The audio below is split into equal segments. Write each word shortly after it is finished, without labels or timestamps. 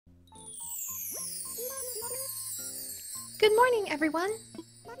Good morning, everyone!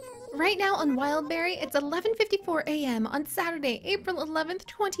 Right now on Wildberry, it's 11:54 a.m. on Saturday, April 11th,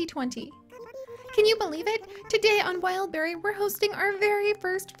 2020. Can you believe it? Today on Wildberry, we're hosting our very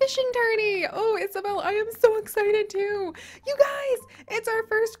first fishing tourney! Oh, Isabelle, I am so excited too! You guys, it's our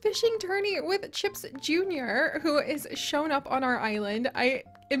first fishing tourney with Chips Jr., who is shown up on our island. I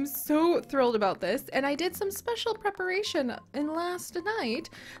am so thrilled about this, and I did some special preparation in last night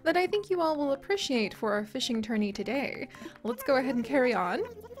that I think you all will appreciate for our fishing tourney today. Let's go ahead and carry on.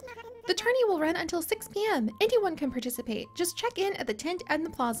 The tourney will run until 6 p.m. Anyone can participate. Just check in at the tent and the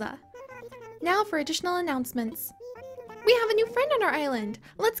plaza. Now for additional announcements. We have a new friend on our island.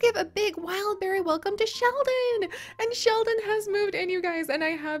 Let's give a big Wildberry welcome to Sheldon. And Sheldon has moved in, you guys, and I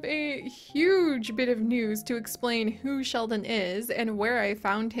have a huge bit of news to explain who Sheldon is and where I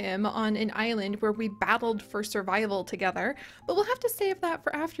found him on an island where we battled for survival together, but we'll have to save that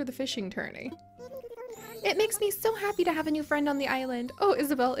for after the fishing tourney. It makes me so happy to have a new friend on the island. Oh,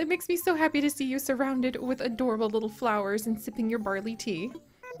 Isabelle, it makes me so happy to see you surrounded with adorable little flowers and sipping your barley tea.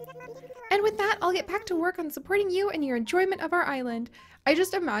 And with that, I'll get back to work on supporting you and your enjoyment of our island. I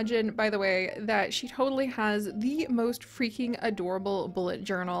just imagine, by the way, that she totally has the most freaking adorable bullet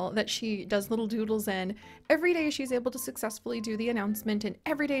journal that she does little doodles in. Every day she's able to successfully do the announcement, and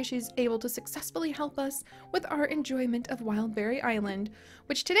every day she's able to successfully help us with our enjoyment of Wildberry Island,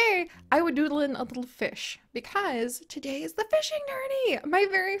 which today I would doodle in a little fish, because today is the fishing tourney! My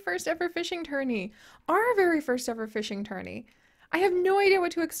very first ever fishing tourney. Our very first ever fishing tourney. I have no idea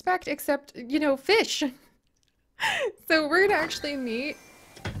what to expect except, you know, fish. So we're gonna actually meet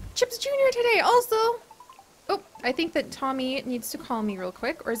Chips Jr. today also. Oh, I think that Tommy needs to call me real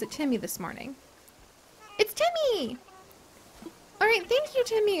quick, or is it Timmy this morning? It's Timmy! Alright, thank you,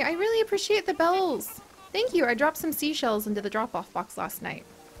 Timmy. I really appreciate the bells. Thank you. I dropped some seashells into the drop-off box last night.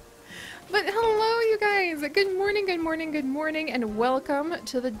 But hello, you guys! Good morning, good morning, good morning, and welcome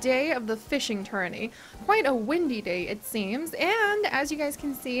to the day of the fishing tourney. Quite a windy day, it seems, and as you guys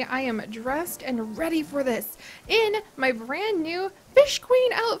can see, I am dressed and ready for this in my brand new Fish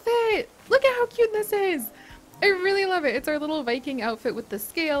Queen outfit! Look at how cute this is! I really love it. It's our little Viking outfit with the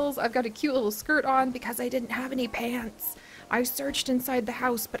scales. I've got a cute little skirt on because I didn't have any pants. I searched inside the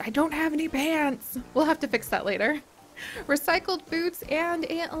house, but I don't have any pants. We'll have to fix that later. Recycled boots and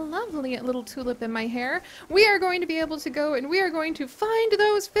a lovely little tulip in my hair. We are going to be able to go and we are going to find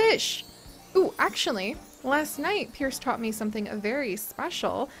those fish. Ooh, actually, last night Pierce taught me something very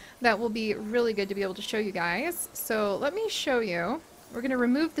special that will be really good to be able to show you guys. So let me show you. We're going to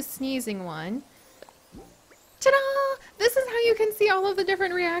remove the sneezing one. Ta-da! This is how you can see all of the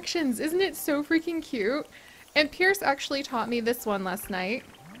different reactions. Isn't it so freaking cute? And Pierce actually taught me this one last night.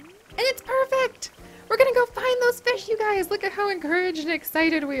 And it's perfect! We're gonna go find those fish, you guys! Look at how encouraged and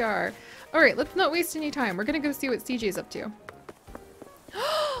excited we are. Alright, let's not waste any time. We're gonna go see what CJ's up to.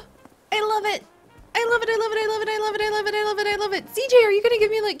 I love it! I love it, I love it, I love it, I love it, I love it, I love it, I love it! CJ, are you gonna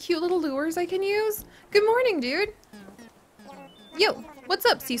give me like cute little lures I can use? Good morning, dude! Yo, what's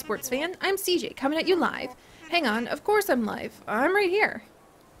up, Sea Sports fan? I'm CJ, coming at you live. Hang on, of course I'm live. I'm right here.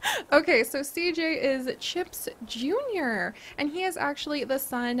 Okay, so CJ is Chips Jr. and he is actually the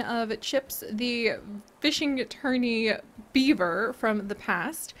son of Chips, the fishing tourney beaver from the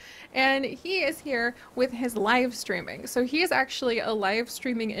past, and he is here with his live streaming. So he is actually a live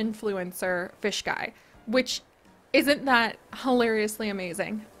streaming influencer fish guy, which isn't that hilariously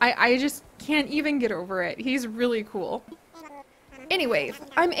amazing? I just can't even get over it. He's really cool. Anyway,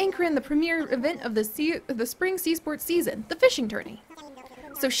 I'm anchoring the premier event of the spring sea sports season, the fishing tourney.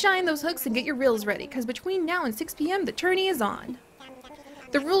 So shine those hooks and get your reels ready, because between now and 6 p.m. the tourney is on.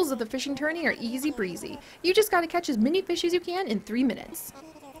 The rules of the fishing tourney are easy breezy. You just gotta catch as many fish as you can in 3 minutes.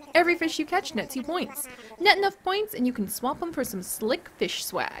 Every fish you catch nets you points. Net enough points and you can swap them for some slick fish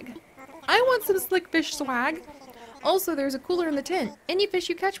swag. I want some slick fish swag! Also, there's a cooler in the tent. Any fish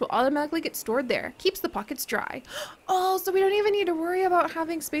you catch will automatically get stored there. Keeps the pockets dry. Oh, so we don't even need to worry about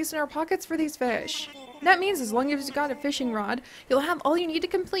having space in our pockets for these fish. That means as long as you've got a fishing rod, you'll have all you need to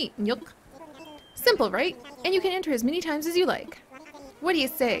complete, and you'll... Simple, right? And you can enter as many times as you like. What do you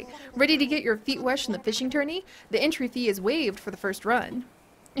say? Ready to get your feet wet in the fishing tourney? The entry fee is waived for the first run.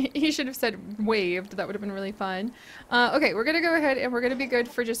 He should have said waived. That would have been really fun. Okay, we're gonna go ahead and we're gonna be good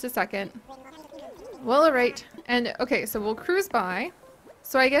for just a second. Well, alright. And, okay, so we'll cruise by.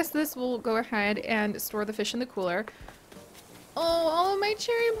 So I guess this will go ahead and store the fish in the cooler. Oh, all of my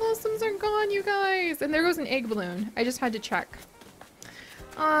cherry blossoms are gone, you guys! And there goes an egg balloon. I just had to check.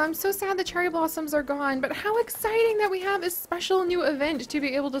 I'm so sad the cherry blossoms are gone, but how exciting that we have a special new event to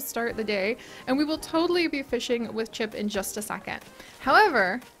be able to start the day. And we will totally be fishing with Chip in just a second.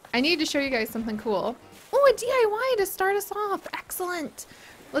 However, I need to show you guys something cool. Oh, a DIY to start us off. Excellent.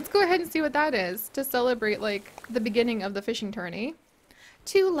 Let's go ahead and see what that is to celebrate like the beginning of the fishing tourney.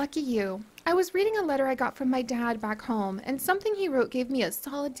 To lucky you. I was reading a letter I got from my dad back home, and something he wrote gave me a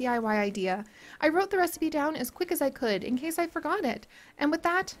solid DIY idea. I wrote the recipe down as quick as I could in case I forgot it. And with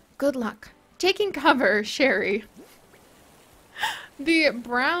that, good luck. Taking cover, Sherry. The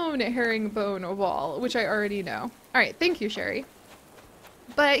brown herringbone wall, which I already know. Alright, thank you, Sherry.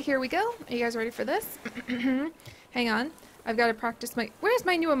 But here we go. Are you guys ready for this? Hang on. I've got to practice my... Where's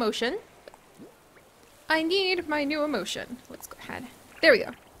my new emotion? I need my new emotion. Let's go ahead. There we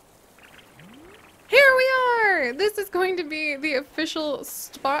go. Here we are! This is going to be the official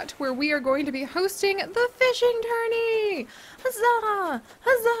spot where we are going to be hosting the fishing tourney! Huzzah!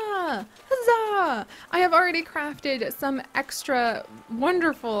 Huzzah! Huzzah! I have already crafted some extra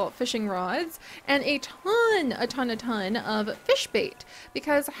wonderful fishing rods and a ton of fish bait,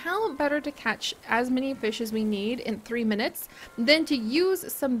 because how better to catch as many fish as we need in 3 minutes than to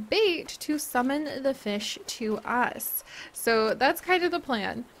use some bait to summon the fish to us. So that's kind of the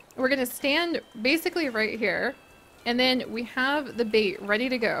plan. We're going to stand basically right here, and then we have the bait ready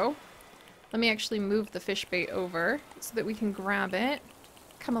to go. Let me actually move the fish bait over so that we can grab it.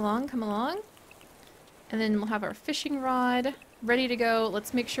 Come along, come along. And then we'll have our fishing rod ready to go.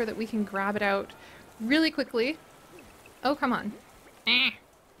 Let's make sure that we can grab it out really quickly. Oh, come on.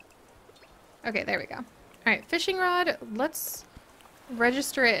 Okay, there we go. Alright, fishing rod. Let's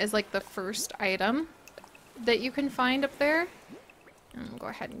register it as like the first item that you can find up there. And we'll go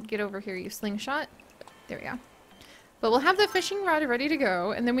ahead and get over here, you slingshot. There we go. But we'll have the fishing rod ready to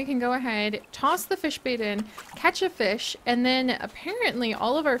go, and then we can go ahead, toss the fish bait in, catch a fish, and then apparently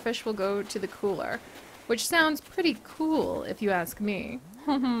all of our fish will go to the cooler, which sounds pretty cool if you ask me.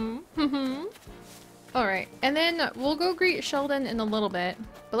 Alright, and then we'll go greet Sheldon in a little bit,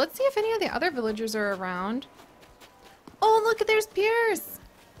 but let's see if any of the other villagers are around. Oh, look, there's Pierce!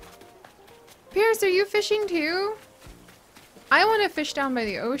 Pierce, are you fishing too? I want to fish down by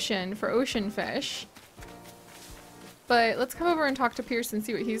the ocean for ocean fish. But let's come over and talk to Pierce and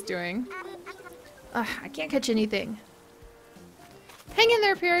see what he's doing. Ugh, I can't catch anything. Hang in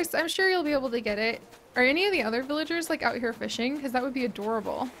there, Pierce. I'm sure you'll be able to get it. Are any of the other villagers like out here fishing? Because that would be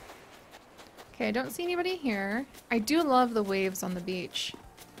adorable. Okay, I don't see anybody here. I do love the waves on the beach.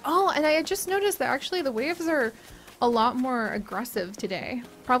 Oh, and I just noticed that actually the waves are a lot more aggressive today.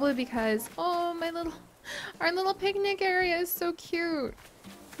 Probably because, oh, our little picnic area is so cute.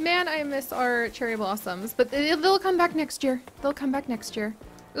 Man, I miss our cherry blossoms, but they'll come back next year. They'll come back next year.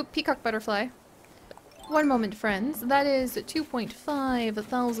 Oop, peacock butterfly. One moment, friends. That is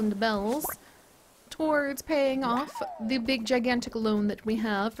 2,500 bells towards paying off the big gigantic loan that we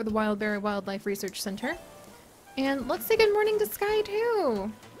have for the Wildberry Wildlife Research Center. And let's say good morning to Sky,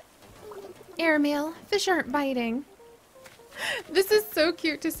 too. Airmail, fish aren't biting. This is so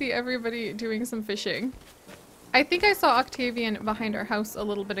cute to see everybody doing some fishing. I think I saw Octavian behind our house a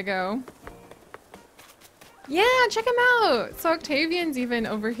little bit ago. Yeah, check him out! So Octavian's even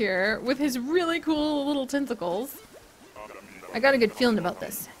over here with his really cool little tentacles. I got a good feeling about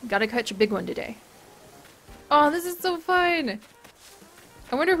this. Gotta catch a big one today. Oh, this is so fun!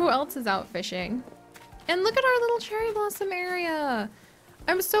 I wonder who else is out fishing. And look at our little cherry blossom area!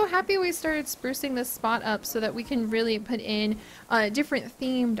 I'm so happy we started sprucing this spot up so that we can really put in different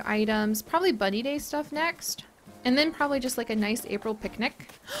themed items. Probably Bunny Day stuff next. And then probably just like a nice April picnic.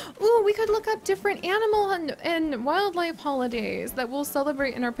 Ooh, we could look up different animal and wildlife holidays that we'll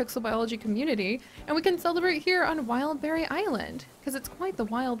celebrate in our pixel biology community. And we can celebrate here on Wildberry Island, because it's quite the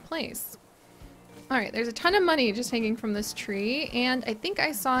wild place. Alright, there's a ton of money just hanging from this tree. And I think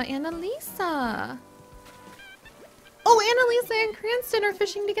I saw Annalisa. Oh, Annalisa and Cranston are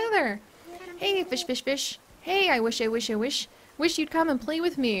fishing together. Hey, fish, fish, fish. Hey, I wish. Wish you'd come and play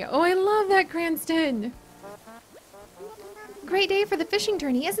with me. Oh, I love that, Cranston. Great day for the fishing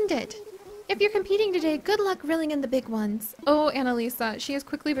tourney, isn't it? If you're competing today, good luck reeling in the big ones. Oh, Annalisa, she is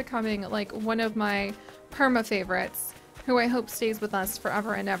quickly becoming like one of my perma favorites, who I hope stays with us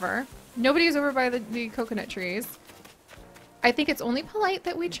forever and ever. Nobody's over by the coconut trees. I think it's only polite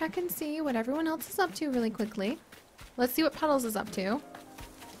that we check and see what everyone else is up to really quickly. Let's see what Puddles is up to.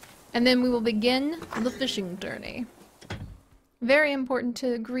 And then we will begin the fishing tourney. Very important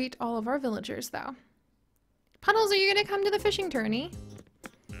to greet all of our villagers, though. Puddles, are you gonna come to the fishing tourney?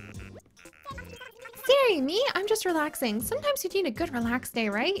 Siri, me? I'm just relaxing. Sometimes you need a good relaxed day,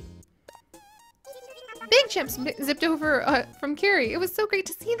 right? Big Chips zipped over from Carrie. It was so great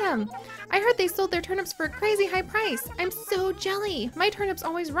to see them. I heard they sold their turnips for a crazy high price. I'm so jelly. My turnips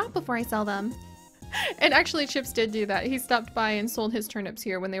always rot before I sell them. And actually Chips did do that. He stopped by and sold his turnips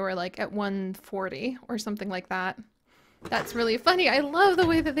here when they were like at 140 or something like that. That's really funny. I love the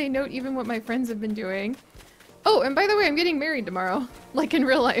way that they note even what my friends have been doing. Oh, and by the way, I'm getting married tomorrow. Like in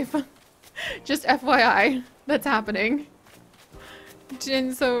real life. Just FYI, that's happening.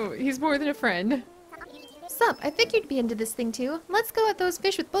 And so he's more than a friend. Sup, I figured you'd be into this thing too. Let's go at those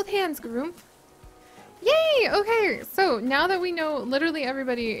fish with both hands, Groom. Yay! Okay, so now that we know literally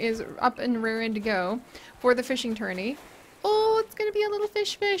everybody is up and raring to go for the fishing tourney. Oh, it's gonna be a little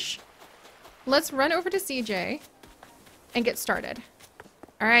fish. Let's run over to CJ and get started.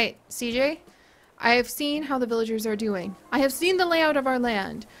 Alright, CJ, I have seen how the villagers are doing. I have seen the layout of our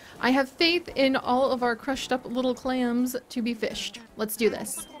land. I have faith in all of our crushed up little clams to be fished. Let's do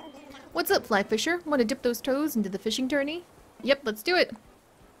this. What's up, fly fisher? Want to dip those toes into the fishing tourney? Yep, let's do it.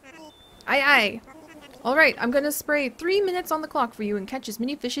 Aye aye. Alright, I'm gonna spray 3 minutes on the clock for you and catch as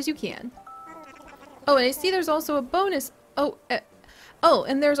many fish as you can. Oh, and I see there's also a bonus. Oh,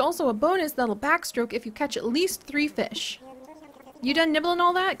 and there's also a bonus that'll backstroke if you catch at least 3 fish. You done nibbling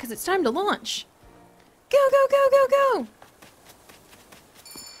all that? Because it's time to launch. Go, go, go, go, go!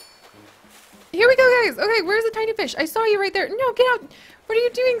 Here we go, guys! Okay, where's the tiny fish? I saw you right there. No, get out! What are you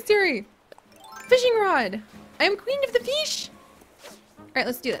doing, Siri? Fishing rod! I am queen of the fish! Alright,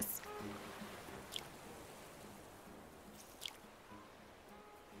 let's do this.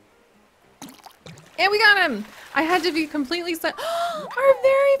 And we got him! I had to be completely Our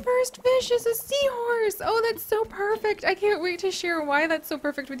very first fish is a seahorse! Oh, that's so perfect! I can't wait to share why that's so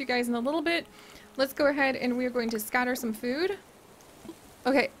perfect with you guys in a little bit. Let's go ahead and we are going to scatter some food.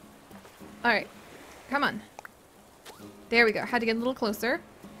 Okay. Alright. Come on. There we go. Had to get a little closer.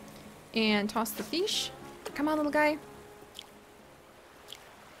 And toss the fish. Come on, little guy.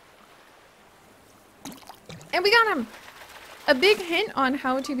 And we got him! A big hint on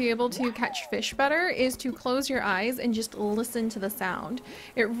how to be able to catch fish better is to close your eyes and just listen to the sound.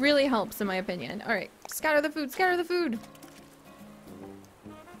 It really helps in my opinion. Alright, scatter the food, scatter the food!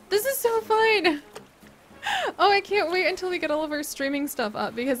 This is so fun! Oh, I can't wait until we get all of our streaming stuff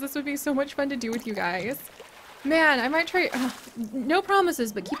up because this would be so much fun to do with you guys. Man, I might try... no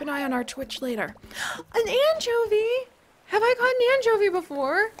promises, but keep an eye on our Twitch later. An anchovy? Have I caught an anchovy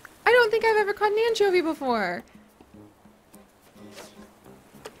before? I don't think I've ever caught an anchovy before.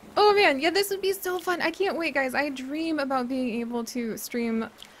 Oh man, yeah, this would be so fun. I can't wait, guys. I dream about being able to stream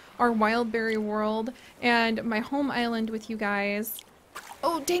our Wildberry world and my home island with you guys.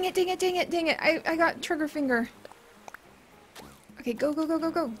 Oh, dang it, dang it, dang it, dang it. I got trigger finger. Okay, go, go, go, go,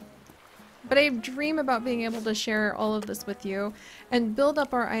 go. But I dream about being able to share all of this with you and build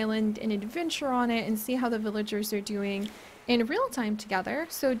up our island and adventure on it and see how the villagers are doing in real time together.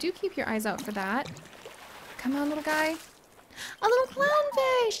 So do keep your eyes out for that. Come on, little guy. A little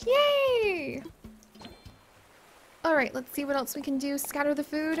clownfish! Yay! Alright, let's see what else we can do. Scatter the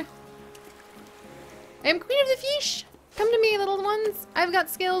food. I am queen of the fish! Come to me, little ones. I've got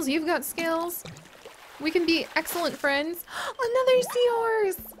skills, you've got skills. We can be excellent friends. Another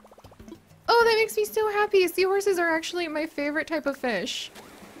seahorse! Oh, that makes me so happy. Seahorses are actually my favorite type of fish.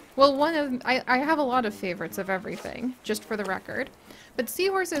 Well, I have a lot of favorites of everything, just for the record. But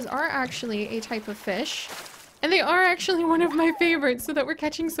seahorses are actually a type of fish. And they are actually one of my favorites, so that we're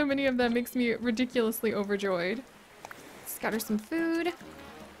catching so many of them makes me ridiculously overjoyed. Scatter some food.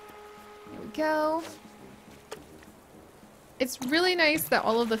 There we go. It's really nice that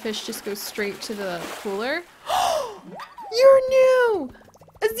all of the fish just go straight to the cooler. You're new!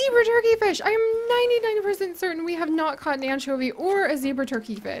 A zebra turkey fish! I am 99% certain we have not caught an anchovy or a zebra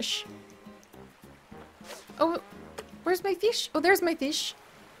turkey fish. Oh, where's my fish? Oh, there's my fish.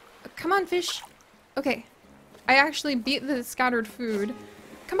 Come on, fish. Okay. I actually beat the scattered food.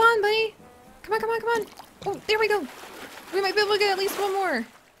 Come on, buddy! Come on, come on, come on! Oh, there we go! We might be able to get at least one more!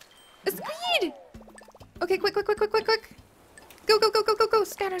 A squid! Okay, quick, quick, quick, quick, quick, quick! Go, go, go, go, go, go!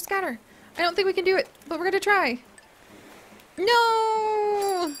 Scatter, scatter! I don't think we can do it, but we're gonna try!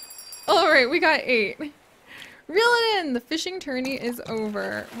 No! Alright, we got 8. Reel it in! The fishing tourney is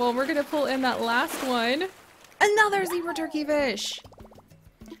over. Well, we're gonna pull in that last one. Another zebra turkey fish!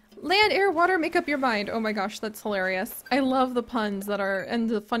 Land, air, water, make up your mind. Oh my gosh, that's hilarious. I love the puns that are, and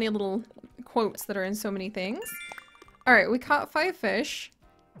the funny little quotes that are in so many things. Alright, we caught 5 fish.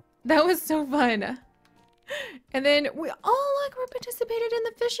 That was so fun. And then we, oh look, we participated in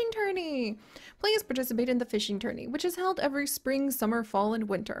the fishing tourney. Please participate in the fishing tourney, which is held every spring, summer, fall, and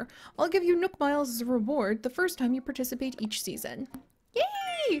winter. I'll give you Nook Miles as a reward the first time you participate each season.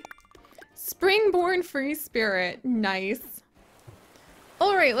 Yay! Springborn free spirit. Nice.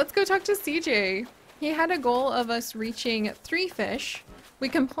 Alright, let's go talk to CJ. He had a goal of us reaching 3 fish We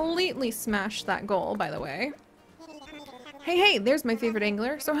completely smashed that goal, by the way. Hey, hey, there's my favorite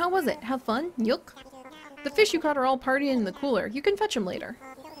angler. So how was it? Have fun? Yuck. The fish you caught are all partying in the cooler. You can fetch them later.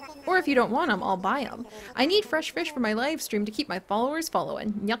 Or if you don't want them, I'll buy them. I need fresh fish for my live stream to keep my followers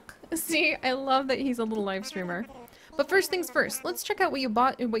following. Yuck. See, I love that he's a little live streamer. But first things first, let's check out what you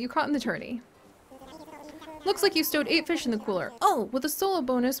bought and what you caught in the tourney. Looks like you stowed 8 fish in the cooler. Oh, with a solo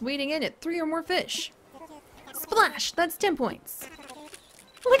bonus waiting in at 3 or more fish. Splash! That's 10 points.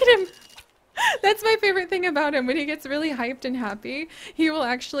 Look at him! That's my favorite thing about him. When he gets really hyped and happy, he will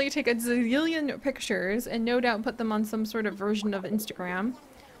actually take a zillion pictures and no doubt put them on some sort of version of Instagram.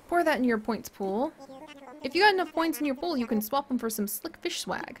 Pour that in your points pool. If you got enough points in your pool, you can swap them for some slick fish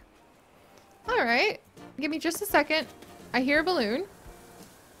swag. Alright, give me just a second. I hear a balloon.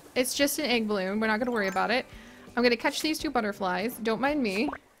 It's just an egg balloon. We're not going to worry about it. I'm going to catch these 2 butterflies. Don't mind me.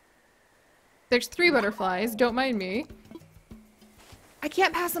 There's 3 butterflies. Don't mind me. I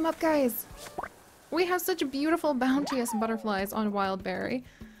can't pass them up, guys. We have such beautiful, bounteous butterflies on Wildberry.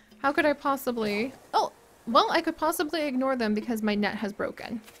 How could I possibly... Oh, well, I could possibly ignore them because my net has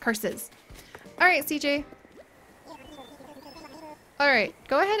broken. Curses. Alright, CJ. Alright,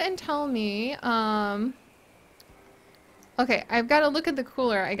 go ahead and tell me, okay, I've got to look at the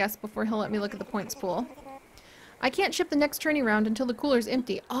cooler, I guess, before he'll let me look at the points pool. I can't ship the next tourney round until the cooler's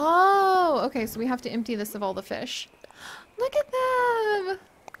empty. Oh, okay, so we have to empty this of all the fish. Look at them!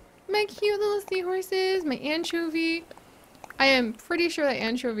 My cute little seahorses, my anchovy. I am pretty sure that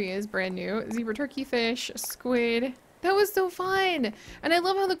anchovy is brand new. Zebra turkey fish, squid. That was so fun! And I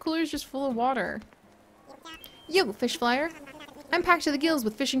love how the cooler is just full of water. Yo, fish flyer. I'm packed to the gills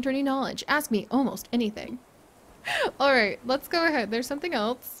with fishing tourney knowledge. Ask me almost anything. Alright, let's go ahead. There's something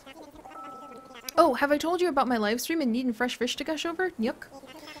else. Oh, have I told you about my live stream and needing fresh fish to gush over? Yuck.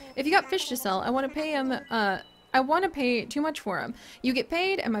 If you got fish to sell, I want to pay them, I want to pay too much for them. You get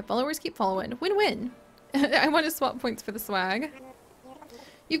paid and my followers keep following. Win-win. I want to swap points for the swag.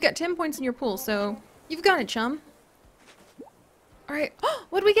 You've got 10 points in your pool, so you've got it, chum. Alright. Oh,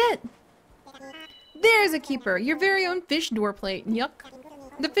 what do we get? There's a keeper. Your very own fish door plate. Yuck.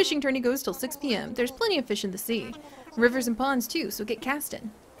 The fishing tourney goes till 6 p.m. There's plenty of fish in the sea. Rivers and ponds too, so get casting.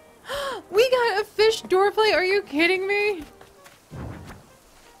 We got a fish door plate. Are you kidding me?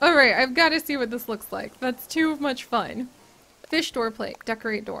 Alright, I've got to see what this looks like. That's too much fun. Fish door plate.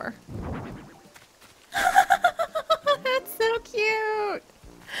 Decorate door. That's so cute!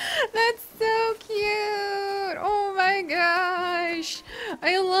 That's so cute! Oh my gosh!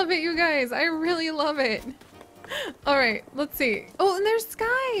 I love it, you guys. I really love it. Alright, let's see. Oh, and there's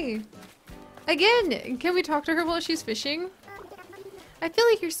Sky! Again, can we talk to her while she's fishing? I feel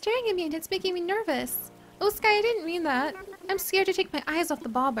like you're staring at me and it's making me nervous. Oh, Sky, I didn't mean that. I'm scared to take my eyes off the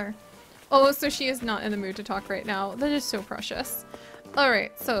bobber. Oh, so she is not in the mood to talk right now. That is so precious.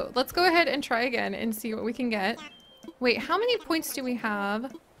 Alright, so let's go ahead and try again and see what we can get. Wait, how many points do we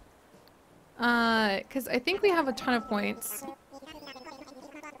have? Because I think we have a ton of points.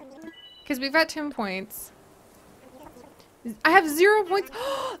 Because we've got 10 points. I have 0 points.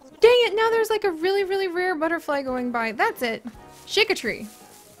 Dang it, now there's like a really, really rare butterfly going by. That's it. Shake a tree.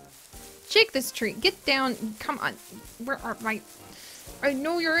 Shake this tree. Get down. Come on. Where are my... I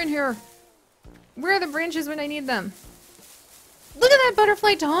know you're in here. Where are the branches when I need them? Look at that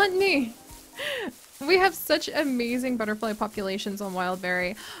butterfly taunt me. We have such amazing butterfly populations on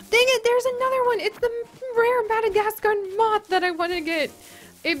Wildberry. Dang it, there's another one. It's the rare Madagascar moth that I want to get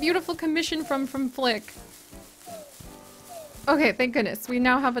a beautiful commission from Flick. Okay, thank goodness. We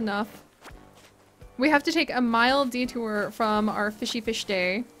now have enough. We have to take a mile detour from our fishy fish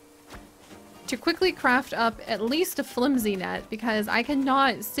day to quickly craft up at least a flimsy net because I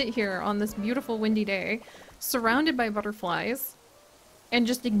cannot sit here on this beautiful windy day surrounded by butterflies and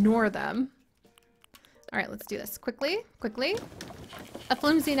just ignore them. Alright, let's do this. Quickly, quickly. A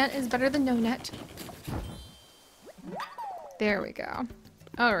flimsy net is better than no net. There we go.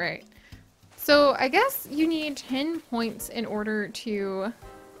 Alright. So, I guess you need 10 points in order to...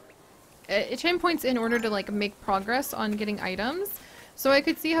 10 points in order to, like, make progress on getting items. So I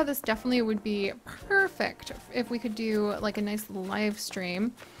could see how this definitely would be perfect if we could do, like, a nice little live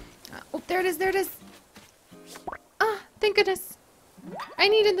stream. Oh, there it is, there it is! Ah, thank goodness! I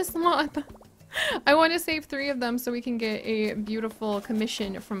needed this moth! I want to save 3 of them so we can get a beautiful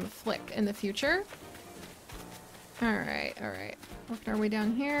commission from Flick in the future. Alright, alright. Working our way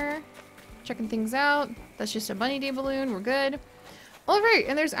down here. Checking things out. That's just a bunny day balloon. We're good. Alright,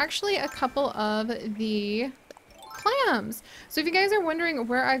 and there's actually a couple of the clams. So if you guys are wondering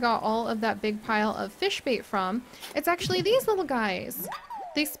where I got all of that big pile of fish bait from, it's actually these little guys.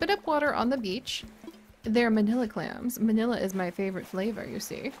 They spit up water on the beach, They're manila clams. Manila is my favorite flavor, you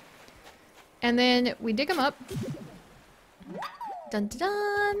see. And then we dig them up. Dun dun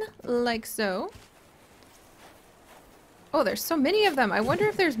dun! Like so. Oh, there's so many of them. I wonder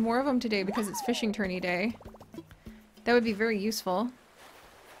if there's more of them today because it's fishing tourney day. That would be very useful.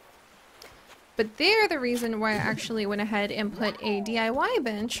 But they're the reason why I actually went ahead and put a DIY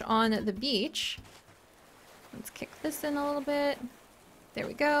bench on the beach. Let's kick this in a little bit. There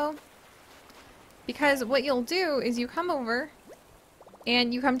we go. Because what you'll do is you come over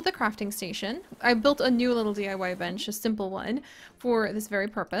and you come to the crafting station. I built a new little DIY bench, a simple one, for this very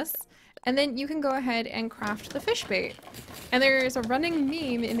purpose. And then you can go ahead and craft the fish bait. And there is a running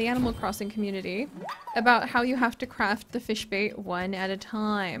meme in the Animal Crossing community about how you have to craft the fish bait one at a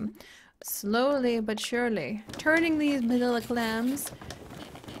time. Slowly but surely, turning these manila clams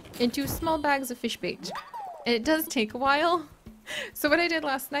into small bags of fish bait. And it does take a while. So what I did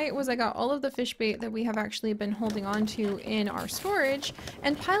last night was I got all of the fish bait that we have actually been holding on to in our storage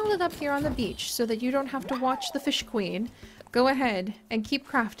and piled it up here on the beach so that you don't have to watch the fish queen go ahead and keep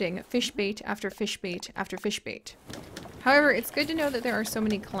crafting fish bait after fish bait after fish bait. However, it's good to know that there are so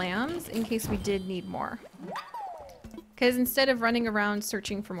many clams in case we did need more. Because instead of running around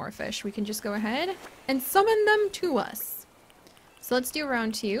searching for more fish, we can just go ahead and summon them to us. So let's do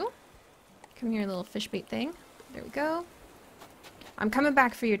round 2. Come here, little fish bait thing. There we go. I'm coming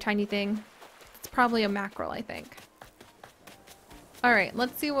back for you, tiny thing. It's probably a mackerel, I think. Alright,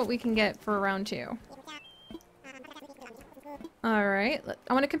 let's see what we can get for round 2. Alright,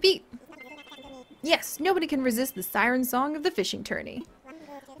 I want to compete! Yes, nobody can resist the siren song of the fishing tourney.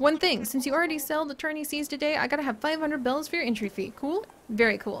 One thing, since you already sell the tourney seas today, I gotta have 500 bells for your entry fee. Cool?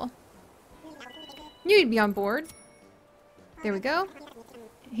 Very cool. Knew you'd be on board. There we go.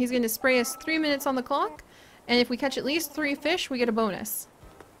 He's gonna spray us 3 minutes on the clock, and if we catch at least 3 fish, we get a bonus.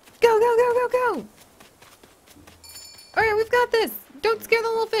 Go, go, go, go, go! Alright, we've got this! Don't scare the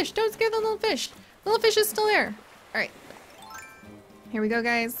little fish! Don't scare the little fish! The little fish is still there! Alright. Here we go,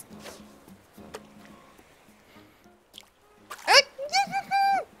 guys.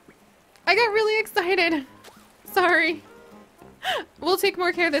 I got really excited. Sorry. We'll take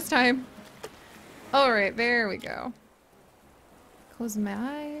more care this time. Alright, there we go. Close my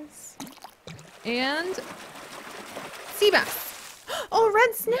eyes. And... sea bass. Oh,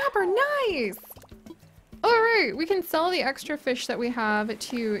 red snapper! Nice! Alright, we can sell the extra fish that we have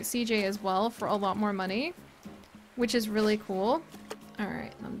to CJ as well for a lot more money. Which is really cool.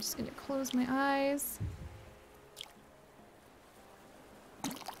 Alright, I'm just gonna close my eyes.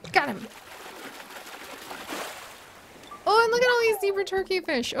 Got him! Oh, and look at all these zebra turkey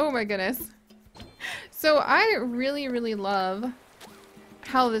fish! Oh my goodness. So I really, really love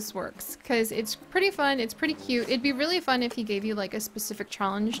how this works. Because it's pretty fun, it's pretty cute. It'd be really fun if he gave you like a specific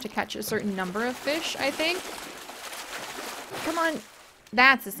challenge to catch a certain number of fish, I think. Come on.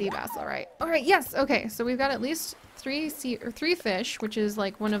 That's a sea bass, alright. Alright, yes, okay. So we've got at least 3 fish, which is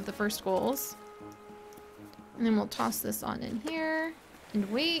like one of the first goals. And then we'll toss this on in here. And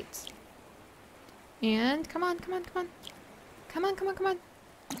wait. And come on, come on, come on. Come on, come on, come on.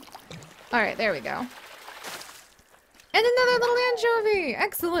 Alright, there we go. And another little anchovy!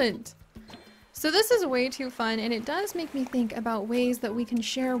 Excellent! So this is way too fun, and it does make me think about ways that we can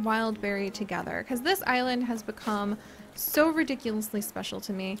share Wildberry together. Because this island has become so ridiculously special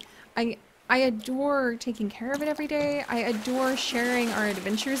to me. I adore taking care of it every day. I adore sharing our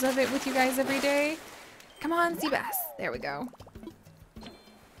adventures of it with you guys every day. Come on, sea bass! There we go.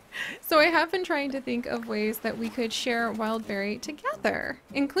 So I have been trying to think of ways that we could share Wildberry together,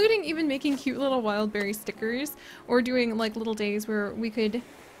 including even making cute little Wildberry stickers, or doing like little days where we could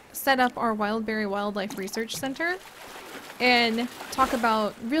set up our Wildberry Wildlife Research Center and talk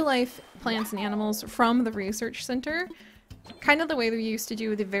about real life plants and animals from the research center, kind of the way we used to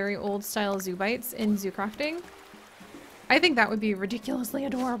do the very old style zoo bites in zoo crafting. I think that would be ridiculously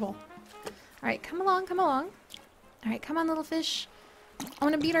adorable. Alright, come along, come along. Alright, come on, little fish. I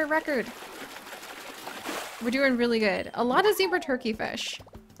want to beat our record. We're doing really good. A lot of zebra turkey fish.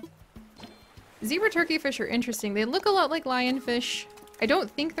 Zebra turkey fish are interesting. They look a lot like lionfish. I don't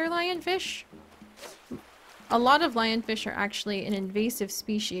think they're lionfish. A lot of lionfish are actually an invasive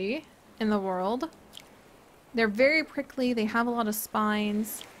species in the world. They're very prickly. They have a lot of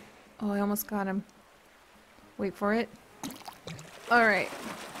spines. Oh, I almost got him. Wait for it. Alright.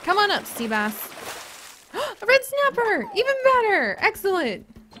 Come on up, sea bass. A red snapper! Even better! Excellent!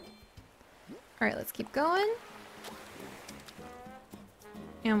 Alright, let's keep going.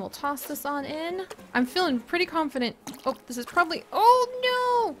 And we'll toss this on in. I'm feeling pretty confident. Oh, this is probably...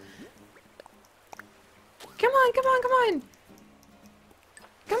 Oh, no! Come on, come on, come on!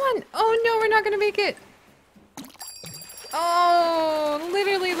 Come on! Oh, no, we're not gonna make it! Oh,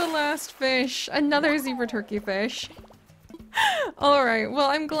 literally the last fish. Another zebra turkey fish. Alright, well,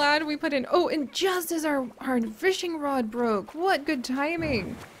 I'm glad we put in... Oh, and just as our fishing rod broke. What good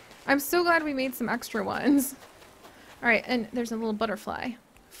timing. I'm so glad we made some extra ones. Alright, and there's a little butterfly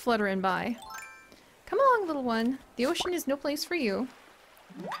fluttering by. Come along, little one. The ocean is no place for you.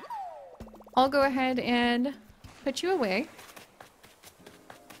 I'll go ahead and put you away.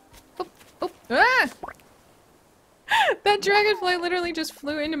 Oh, oh, ah! That dragonfly literally just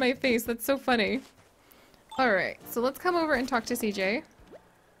flew into my face. That's so funny. Alright, so let's come over and talk to CJ.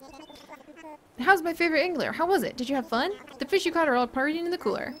 How's my favorite angler? How was it? Did you have fun? The fish you caught are all partying in the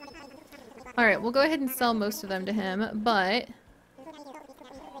cooler. Alright, we'll go ahead and sell most of them to him, but...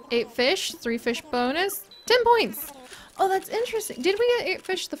 8 fish, 3 fish bonus, 10 points! Oh, that's interesting. Did we get 8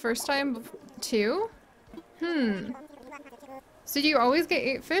 fish the first time too? So do you always get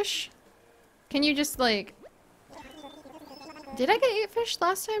 8 fish? Can you just like... Did I get 8 fish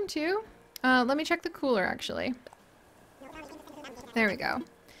last time too? Let me check the cooler actually. There we go.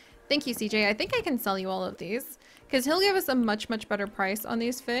 Thank you, CJ. I think I can sell you all of these. Because he'll give us a much, much better price on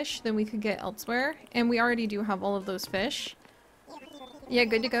these fish than we could get elsewhere. And we already do have all of those fish. Yeah,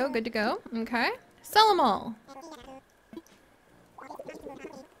 good to go, good to go. Okay. Sell them all.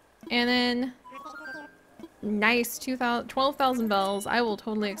 And then... Nice, 12,000 bells. I will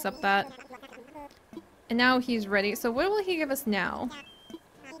totally accept that. And now he's ready. So what will he give us now?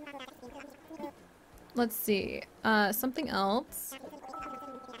 Let's see. Something else.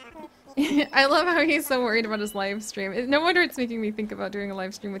 I love how he's so worried about his live stream. No wonder it's making me think about doing a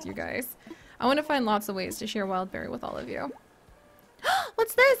live stream with you guys. I want to find lots of ways to share Wildberry with all of you.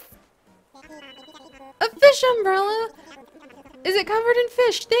 What's this? A fish umbrella? Is it covered in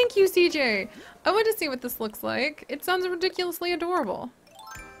fish? Thank you, CJ. I want to see what this looks like. It sounds ridiculously adorable.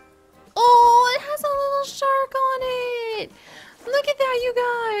 Oh, it has a little shark on it. Look at that, you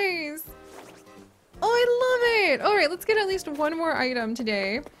guys. Oh, I love it. All right, let's get at least one more item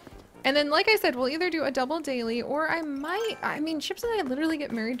today. And then, like I said, we'll either do a double daily or I mean, Chips and I literally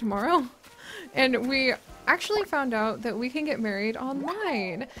get married tomorrow. And we actually found out that we can get married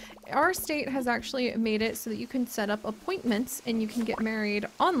online. Our state has actually made it so that you can set up appointments and you can get married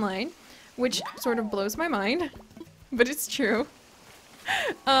online, which sort of blows my mind, but it's true.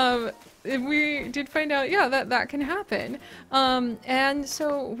 We did find out, yeah, that can happen. And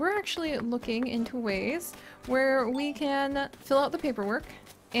so we're actually looking into ways where we can fill out the paperwork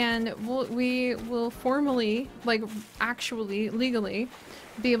and we will formally, like actually, legally,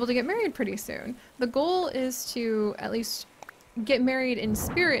 be able to get married pretty soon. The goal is to at least get married in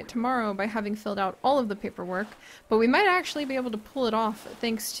spirit tomorrow by having filled out all of the paperwork, but we might actually be able to pull it off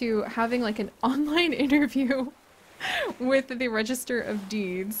thanks to having like an online interview with the Register of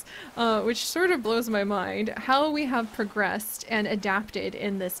Deeds, which sort of blows my mind how we have progressed and adapted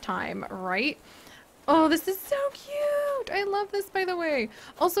in this time, right? Oh, this is so cute! I love this, by the way.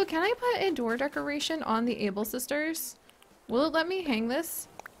 Also, can I put a door decoration on the Able Sisters? Will it let me hang this?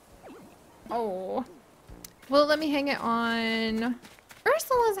 Oh. Will it let me hang it on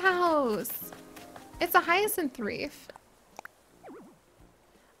Ursula's house? It's a hyacinth reef.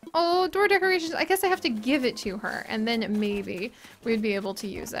 Oh, door decorations. I guess I have to give it to her, and then maybe we'd be able to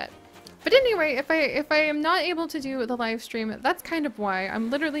use it. But anyway, if I am not able to do the live stream, that's kind of why. I'm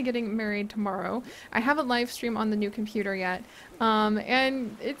literally getting married tomorrow. I haven't live streamed on the new computer yet,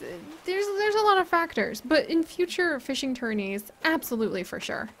 and there's a lot of factors. But in future fishing tourneys, absolutely for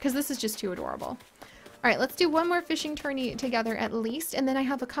sure, because this is just too adorable. All right, let's do one more fishing tourney together at least, and then I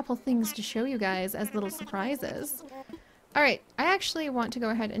have a couple things to show you guys as little surprises. All right, I actually want to go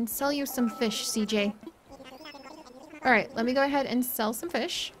ahead and sell you some fish, CJ. All right, let me go ahead and sell some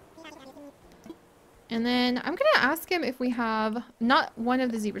fish. And then I'm gonna ask him if we have not one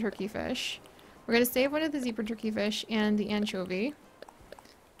of the zebra turkey fish. We're gonna save one of the zebra turkey fish and the anchovy,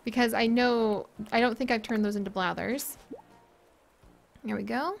 because I don't think I've turned those into blathers. There we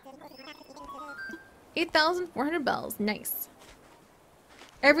go. 8,400 bells. Nice.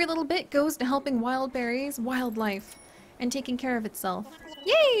 Every little bit goes to helping Wildberry's wildlife and taking care of itself.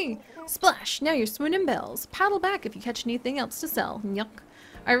 Yay! Splash! Now you're swimming in bells. Paddle back if you catch anything else to sell. Yuck.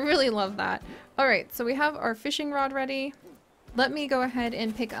 I really love that. Alright, so we have our fishing rod ready. Let me go ahead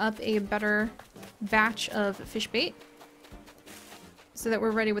and pick up a better batch of fish bait so that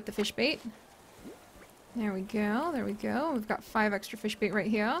we're ready with the fish bait. There we go, there we go. We've got 5 extra fish bait right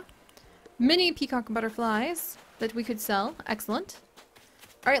here. Mini peacock butterflies that we could sell. Excellent.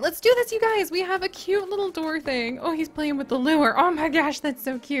 Alright, let's do this, you guys! We have a cute little door thing. Oh, he's playing with the lure. Oh my gosh, that's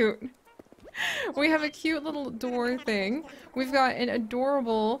so cute. We have a cute little door thing. We've got an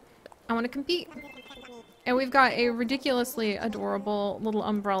adorable... I want to compete. And we've got a ridiculously adorable little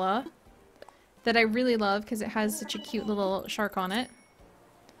umbrella that I really love because it has such a cute little shark on it.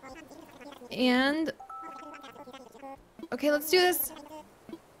 And... okay, let's do this.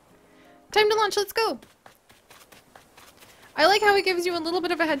 Time to launch, let's go! I like how it gives you a little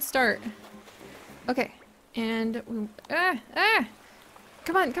bit of a head start. Okay, and...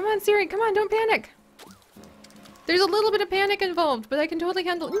 Come on, Siri, come on, don't panic! There's a little bit of panic involved, but I can totally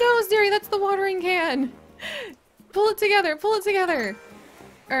handle- No, Siri, that's the watering can! Pull it together, pull it together!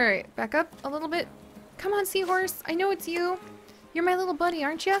 Alright, back up a little bit. Come on, seahorse, I know it's you. You're my little buddy,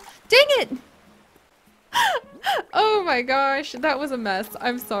 aren't you? Dang it! Oh my gosh, that was a mess.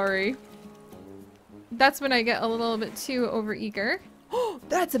 I'm sorry. That's when I get a little bit too overeager. Oh,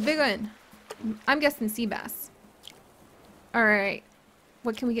 that's a big one. I'm guessing sea bass. Alright.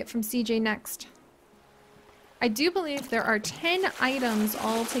 What can we get from CJ next? I do believe there are 10 items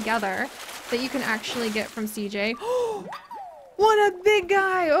all together that you can actually get from CJ. Oh, what a big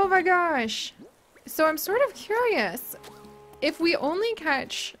guy! Oh my gosh! So I'm sort of curious. If we only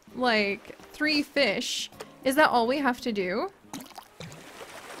catch, like, 3 fish, is that all we have to do?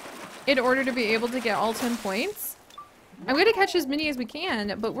 In order to be able to get all 10 points? I'm going to catch as many as we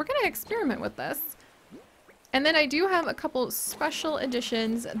can, but we're going to experiment with this. And then I do have a couple special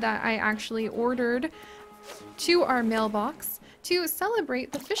editions that I actually ordered to our mailbox to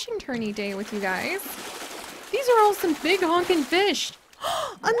celebrate the fishing tourney day with you guys. These are all some big honkin' fish.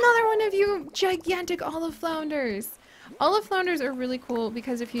 Another one of you gigantic olive flounders. Olive flounders are really cool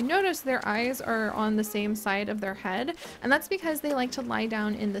because if you notice, their eyes are on the same side of their head, and that's because they like to lie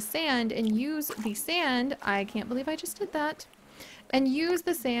down in the sand and use the sand, I can't believe I just did that, and use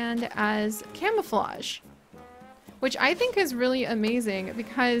the sand as camouflage, which I think is really amazing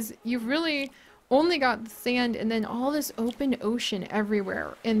because you've really only got the sand and then all this open ocean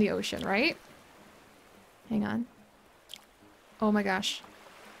everywhere in the ocean, right? Hang on. Oh my gosh.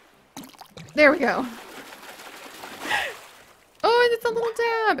 There we go. Oh, and it's a little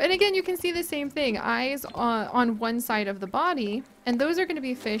dab! And again, you can see the same thing. Eyes on one side of the body. And those are going to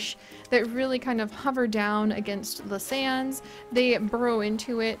be fish that really kind of hover down against the sands. They burrow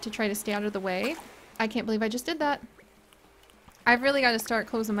into it to try to stay out of the way. I can't believe I just did that. I've really got to start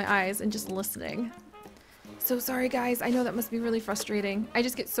closing my eyes and just listening. So sorry, guys. I know that must be really frustrating. I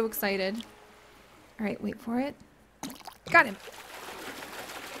just get so excited. Alright, wait for it. Got him!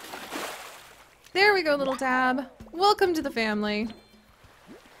 There we go, little dab. Welcome to the family.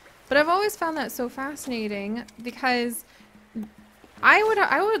 But I've always found that so fascinating because I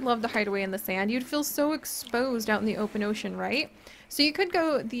would love to hide away in the sand. You'd feel so exposed out in the open ocean, right? So you could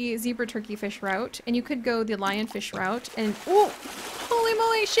go the zebra turkeyfish route, and you could go the lionfish route, and oh, holy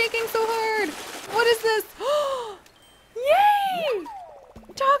moly, shaking so hard! What is this? Yay!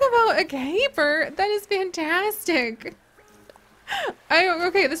 Talk about a caper! That is fantastic.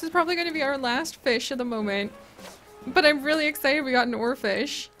 Okay, this is probably going to be our last fish at the moment. But I'm really excited we got an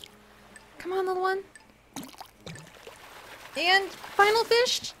oarfish. Come on, little one. And final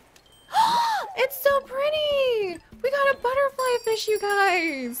fish. It's so pretty! We got a butterfly fish, you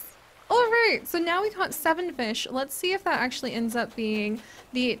guys! Alright, so now we caught 7 fish. Let's see if that actually ends up being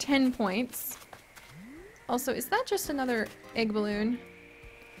the 10 points. Also, is that just another egg balloon?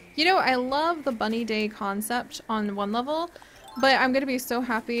 You know, I love the bunny day concept on one level, but I'm gonna be so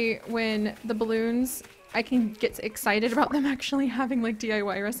happy when the balloons, I can get excited about them actually having like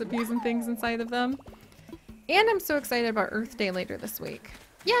DIY recipes and things inside of them. And I'm so excited about Earth Day later this week.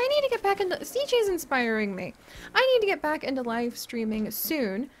 Yeah, I need to get back into... CJ's inspiring me. I need to get back into live streaming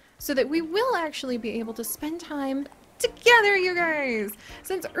soon so that we will actually be able to spend time together, you guys!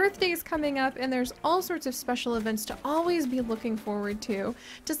 Since Earth Day is coming up and there's all sorts of special events to always be looking forward to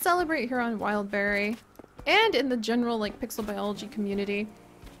celebrate here on Wildberry and in the general like pixel biology community.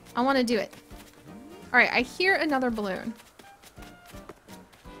 I want to do it. Alright, I hear another balloon.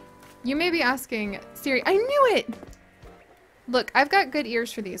 You may be asking, Siri, I knew it! Look, I've got good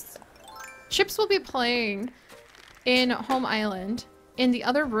ears for these. Chips will be playing in Home Island in the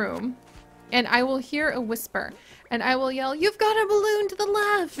other room, and I will hear a whisper, and I will yell, "You've got a balloon to the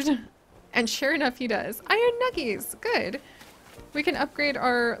left!" And sure enough, he does. Iron Nuggies! Good! We can upgrade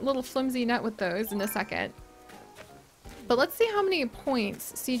our little flimsy net with those in a second. But let's see how many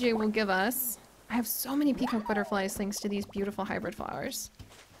points CJ will give us. I have so many peacock butterflies thanks to these beautiful hybrid flowers.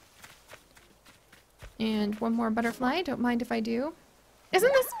 And one more butterfly, don't mind if I do.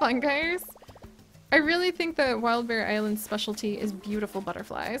 Isn't this fun, guys? I really think that Wildberry Island's specialty is beautiful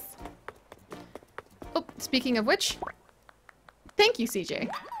butterflies. Oh, speaking of which, thank you, CJ.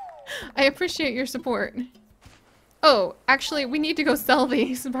 I appreciate your support. Oh, actually, we need to go sell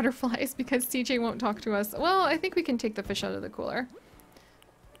these butterflies because CJ won't talk to us. Well, I think we can take the fish out of the cooler.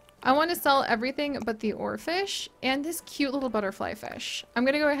 I want to sell everything but the oarfish and this cute little butterfly fish. I'm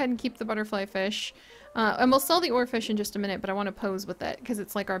going to go ahead and keep the butterfly fish. And we'll sell the oarfish in just a minute, but I want to pose with it because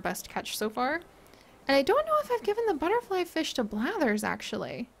it's like our best catch so far. And I don't know if I've given the butterfly fish to Blathers,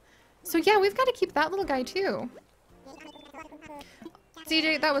 actually. So yeah, we've got to keep that little guy too.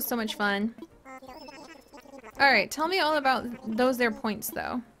 CJ, that was so much fun. Alright, tell me all about those there points,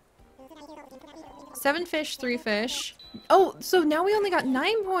 though. 7 fish, 3 fish. Oh, so now we only got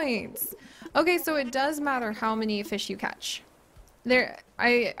 9 points! Okay, so it does matter how many fish you catch. There,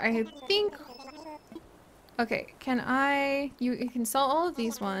 I think... Okay, you can sell all of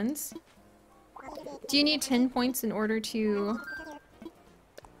these ones. Do you need 10 points in order to...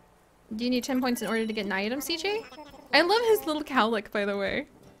 Do you need 10 points in order to get an item, CJ? I love his little cowlick, by the way.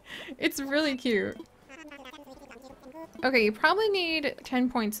 It's really cute. Okay, you probably need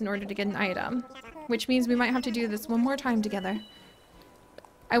 10 points in order to get an item, which means we might have to do this one more time together.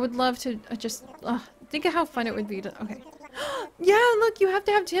 I would love to just think of how fun it would be to... Okay. Yeah, look, you have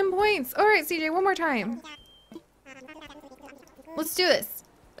to have 10 points. All right, CJ, one more time. Let's do this.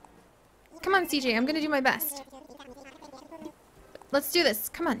 Come on, CJ, I'm gonna do my best. Let's do this.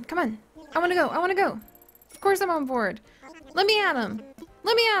 Come on, come on. I wanna go, I wanna go. Of course I'm on board. Let me at him.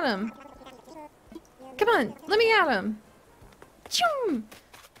 Let me at him. Come on, let me at him. Choom!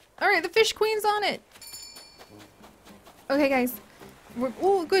 Alright, the fish queen's on it. Okay, guys.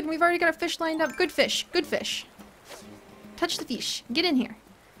 Oh, good. We've already got a fish lined up. Good fish. Good fish. Touch the fish. Get in here.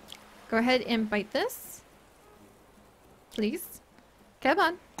 Go ahead and bite this. Please. Come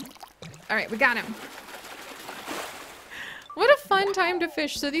on. Alright, we got him. What a fun time to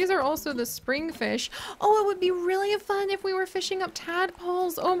fish. So these are also the spring fish. Oh, it would be really fun if we were fishing up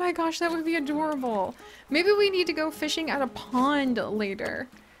tadpoles. Oh my gosh, that would be adorable. Maybe we need to go fishing at a pond later.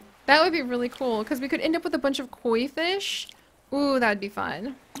 That would be really cool because we could end up with a bunch of koi fish. Ooh, that'd be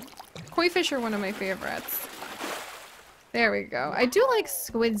fun. Koi fish are one of my favorites. There we go. I do like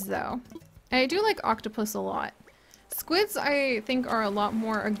squids though. And I do like octopus a lot. Squids, I think, are a lot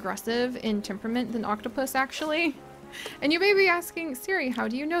more aggressive in temperament than octopus actually. And you may be asking, Siri, how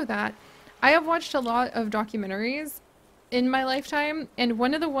do you know that? I have watched a lot of documentaries in my lifetime, and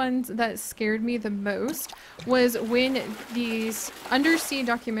one of the ones that scared me the most was when these undersea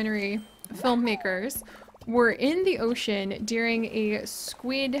documentary filmmakers were in the ocean during a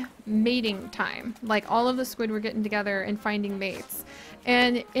squid mating time. Like, all of the squid were getting together and finding mates.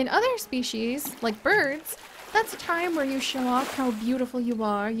 And in other species, like birds, that's a time where you show off how beautiful you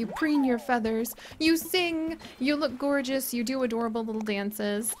are, you preen your feathers, you sing, you look gorgeous, you do adorable little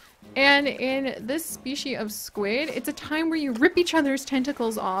dances. And in this species of squid, it's a time where you rip each other's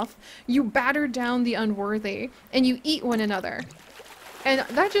tentacles off, you batter down the unworthy, and you eat one another. And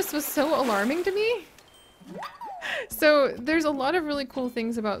that just was so alarming to me. So there's a lot of really cool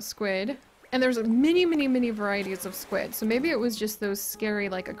things about squid, and there's many, many, many varieties of squid. So maybe it was just those scary,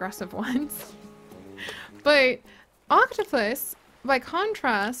 like, aggressive ones. But octopus, by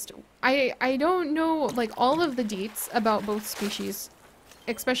contrast, I don't know like all of the deets about both species,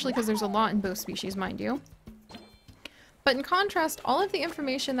 especially because there's a lot in both species, mind you. But in contrast, all of the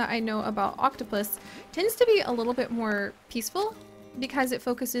information that I know about octopus tends to be a little bit more peaceful because it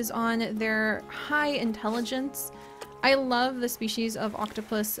focuses on their high intelligence. I love the species of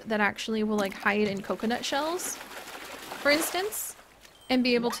octopus that actually will like hide in coconut shells, for instance, and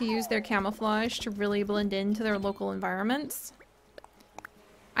be able to use their camouflage to really blend into their local environments.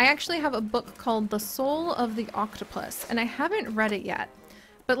 I actually have a book called The Soul of the Octopus, and I haven't read it yet.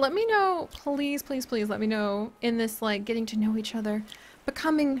 But let me know, please, please, please let me know in this, like, getting to know each other,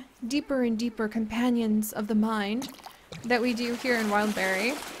 becoming deeper and deeper companions of the mind that we do here in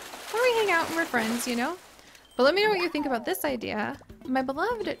Wildberry, where we hang out and we're friends, you know? But let me know what you think about this idea. My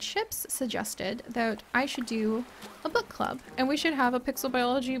beloved Chips suggested that I should do a book club, and we should have a pixel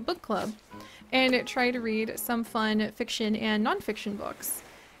biology book club, and try to read some fun fiction and non-fiction books.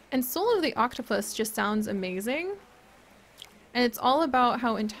 And Soul of the Octopus just sounds amazing, and it's all about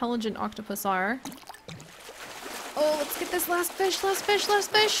how intelligent octopus are. Oh, let's get this last fish, last fish,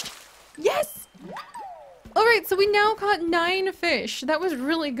 last fish! Yes! Alright, so we now caught 9 fish. That was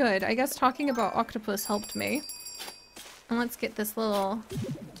really good. I guess talking about octopus helped me. And let's get this little...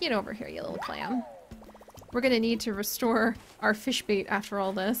 Get over here, you little clam. We're gonna need to restore our fish bait after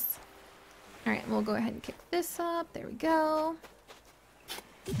all this. Alright, we'll go ahead and kick this up. There we go.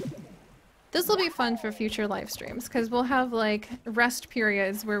 This will be fun for future live streams, because we'll have, like, rest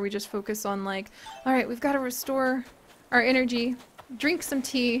periods where we just focus on, like, alright, we've got to restore our energy, drink some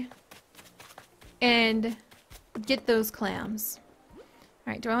tea, and get those clams.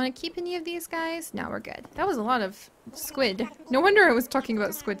 Alright, do I want to keep any of these guys? No, we're good. That was a lot of squid. No wonder I was talking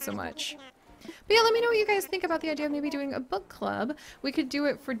about squid so much. But yeah, let me know what you guys think about the idea of maybe doing a book club. We could do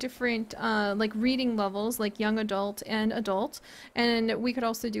it for different like reading levels, like young adult and adult. And we could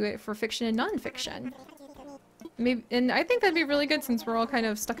also do it for fiction and non-fiction. Maybe, and I think that'd be really good since we're all kind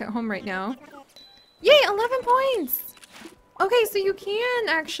of stuck at home right now. Yay, 11 points! Okay, so you can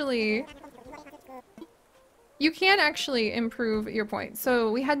actually improve your points.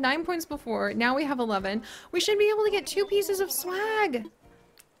 So we had 9 points before, now we have 11. We should be able to get 2 pieces of swag.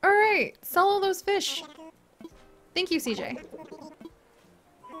 Alright, sell all those fish. Thank you, CJ.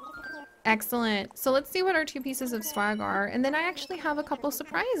 Excellent. So let's see what our 2 pieces of swag are. And then I actually have a couple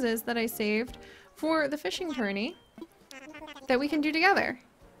surprises that I saved for the fishing tourney that we can do together.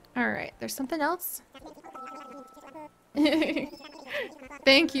 Alright, there's something else.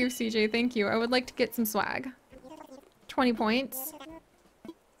 Thank you, CJ, thank you. I would like to get some swag. 20 points.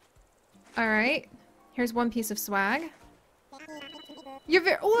 Alright, here's 1 piece of swag. You're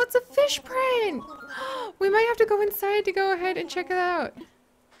very— oh, it's a fish print! We might have to go inside to go ahead and check it out.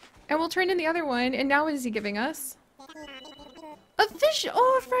 And we'll turn in the other one, and now what is he giving us? A fish!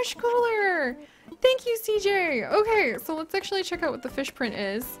 Oh, a fresh cooler! Thank you, CJ! Okay, so let's actually check out what the fish print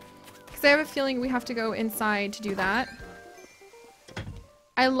is. Because I have a feeling we have to go inside to do that.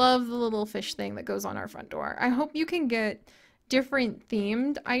 I love the little fish thing that goes on our front door. I hope you can get different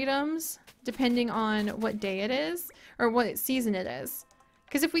themed items depending on what day it is or what season it is.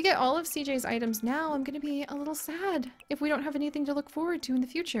 Because if we get all of CJ's items now, I'm going to be a little sad if we don't have anything to look forward to in the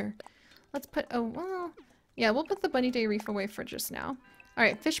future. Let's put a— well, yeah, we'll put the Bunny Day Reef away for just now.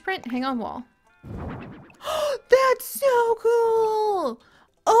 Alright, fish print, hang on wall. That's so cool!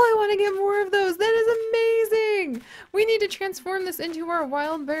 Oh, I want to get more of those. That is amazing. We need to transform this into our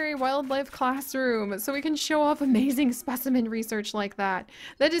Wildberry wildlife classroom so we can show off amazing specimen research like that.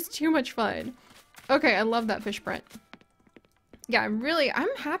 That is too much fun. Okay, I love that fish print. Yeah,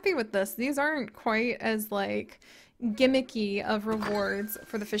 I'm happy with this. These aren't quite as like gimmicky of rewards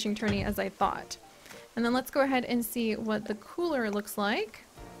for the fishing tourney as I thought. And then let's go ahead and see what the cooler looks like.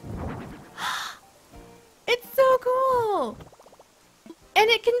 It's so cool! And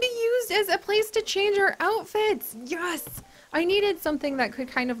it can be used as a place to change our outfits! Yes! I needed something that could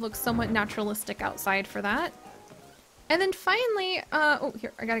kind of look somewhat naturalistic outside for that. And then finally, oh,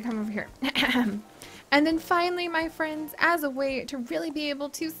 here, I gotta come over here. And then finally, my friends, as a way to really be able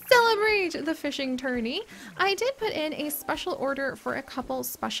to celebrate the fishing tourney, I did put in a special order for a couple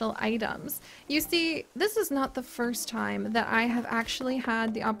special items. You see, this is not the first time that I have actually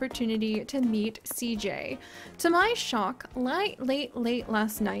had the opportunity to meet CJ. To my shock, late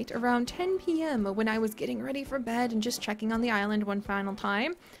last night, around 10 p.m. when I was getting ready for bed and just checking on the island one final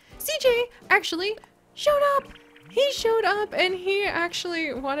time, CJ actually showed up! He showed up and he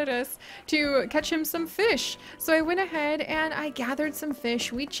actually wanted us to catch him some fish. So I went ahead and I gathered some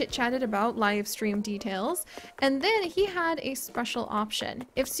fish. We chit-chatted about live stream details. And then he had a special option.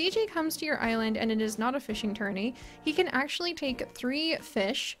 If CJ comes to your island and it is not a fishing tourney, he can actually take 3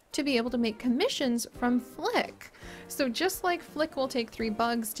 fish to be able to make commissions from Flick. So just like Flick will take 3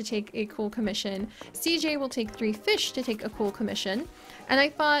 bugs to take a cool commission, CJ will take 3 fish to take a cool commission. And I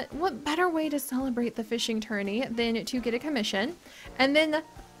thought, what better way to celebrate the fishing tourney than to get a commission? And then,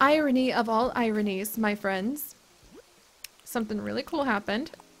 irony of all ironies, my friends, something really cool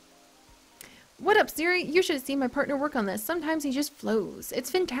happened. What up, Siri? You should have seen my partner work on this. Sometimes he just flows.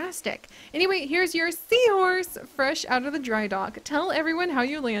 It's fantastic. Anyway, here's your seahorse, fresh out of the dry dock. Tell everyone how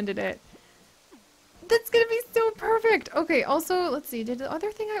you landed it. That's gonna be so perfect. Okay, also, let's see. Did the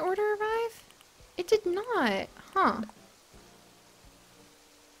other thing I ordered arrive? It did not. Huh.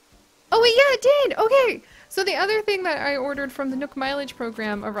 Oh wait, yeah, it did! Okay! So the other thing that I ordered from the Nook Mileage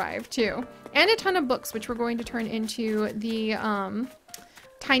program arrived too. And a ton of books, which we're going to turn into the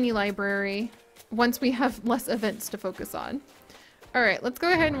tiny library once we have less events to focus on. Alright, let's go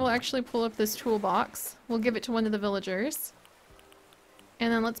ahead and we'll actually pull up this toolbox. We'll give it to one of the villagers.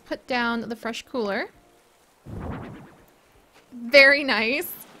 And then let's put down the fresh cooler. Very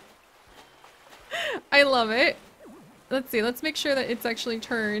nice! I love it. Let's see, let's make sure that it's actually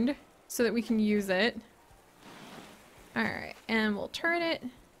turned so that we can use it. Alright, and we'll turn it.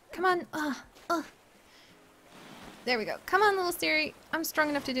 Come on. There we go. Come on, little Siri. I'm strong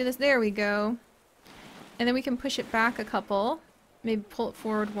enough to do this. There we go. And then we can push it back a couple. Maybe pull it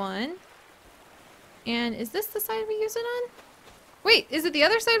forward 1. And is this the side we use it on? Wait, is it the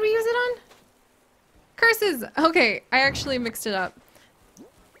other side we use it on? Curses! Okay, I actually mixed it up.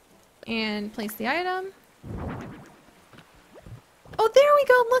 And place the item. Oh, there we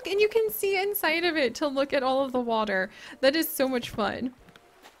go. Look, and you can see inside of it to look at all of the water. That is so much fun.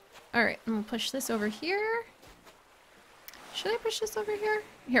 All right, and we'll push this over here. Should I push this over here?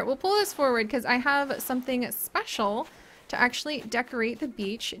 Here, we'll pull this forward because I have something special to actually decorate the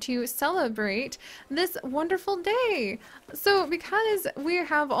beach to celebrate this wonderful day. So because we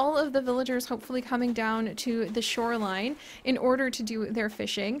have all of the villagers hopefully coming down to the shoreline in order to do their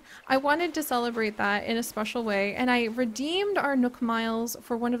fishing, I wanted to celebrate that in a special way, and I redeemed our Nook Miles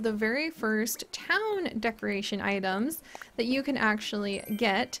for one of the very first town decoration items that you can actually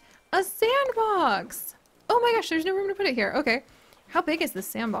get, a sandbox. Oh my gosh, there's no room to put it here. Okay. How big is this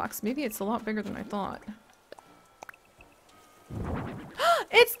sandbox? Maybe it's a lot bigger than I thought.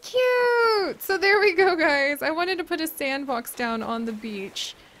 It's cute! So there we go, guys. I wanted to put a sandbox down on the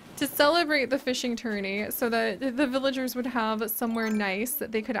beach to celebrate the fishing tourney so that the villagers would have somewhere nice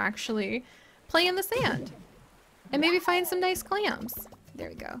that they could actually play in the sand. And maybe find some nice clams. There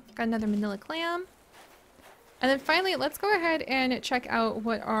we go. Got another manila clam. And then finally, let's go ahead and check out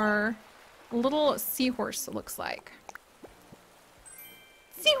what our little seahorse looks like.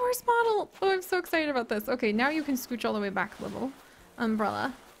 Seahorse model! Oh, I'm so excited about this. Okay, now you can scooch all the way back a little,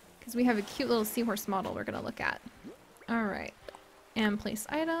 Umbrella, because we have a cute little seahorse model we're gonna look at. Alright. And place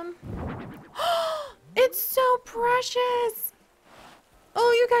item. It's so precious!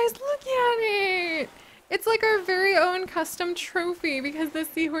 Oh, you guys, look at it! It's like our very own custom trophy because the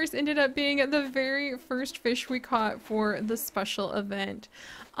seahorse ended up being the very first fish we caught for the special event.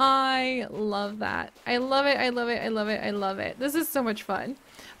 I love that. I love it, I love it, I love it, I love it. This is so much fun.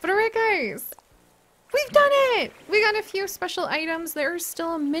 But alright guys, we've done it! We got a few special items. There are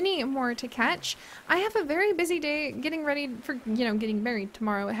still many more to catch. I have a very busy day getting ready for, you know, getting married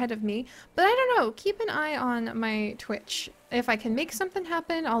tomorrow ahead of me. But I don't know, keep an eye on my Twitch. If I can make something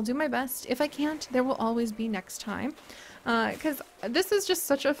happen, I'll do my best. If I can't, there will always be next time. Because this is just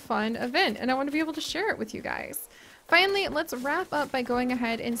such a fun event and I want to be able to share it with you guys. Finally, let's wrap up by going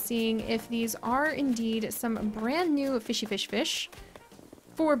ahead and seeing if these are indeed some brand new fishy fish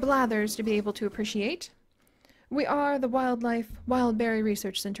for Blathers to be able to appreciate. We are the Wildberry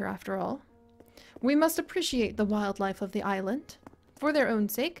Research Center after all. We must appreciate the wildlife of the island for their own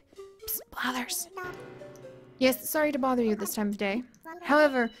sake. Psst, Blathers. Yes, sorry to bother you this time of day.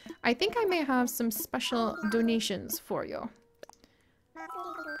 However, I think I may have some special donations for you.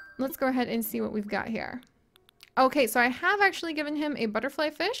 Let's go ahead and see what we've got here. Okay, so I have actually given him a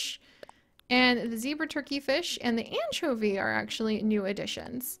butterfly fish, and the zebra turkey fish and the anchovy are actually new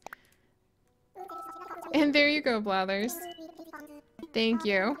additions. And there you go, Blathers. Thank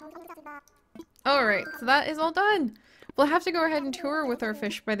you. Alright, so that is all done. We'll have to go ahead and tour with our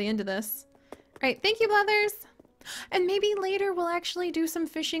fish by the end of this. Alright, thank you, Blathers! And maybe later we'll actually do some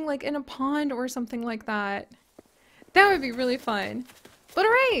fishing like in a pond or something like that. That would be really fun. But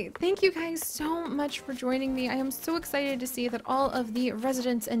alright, thank you guys so much for joining me. I am so excited to see that all of the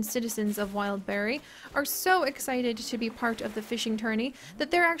residents and citizens of Wildberry are so excited to be part of the fishing tourney that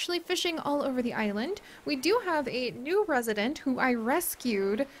they're actually fishing all over the island. We do have a new resident who I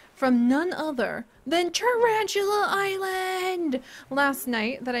rescued from none other than Tarantula Island last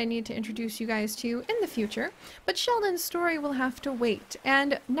night that I need to introduce you guys to in the future. But Sheldon's story will have to wait.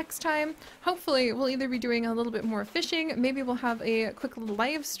 And next time, hopefully, we'll either be doing a little bit more fishing, maybe we'll have a quick little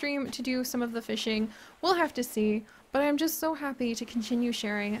live stream to do some of the fishing. We'll have to see. But I'm just so happy to continue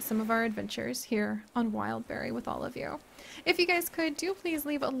sharing some of our adventures here on Wildberry with all of you. If you guys could, do please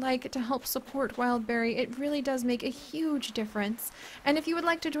leave a like to help support Wildberry. It really does make a huge difference. And if you would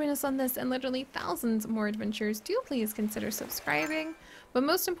like to join us on this and literally thousands more adventures, do please consider subscribing. But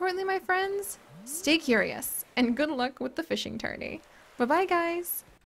most importantly, my friends, stay curious and good luck with the fishing tourney. Bye-bye, guys!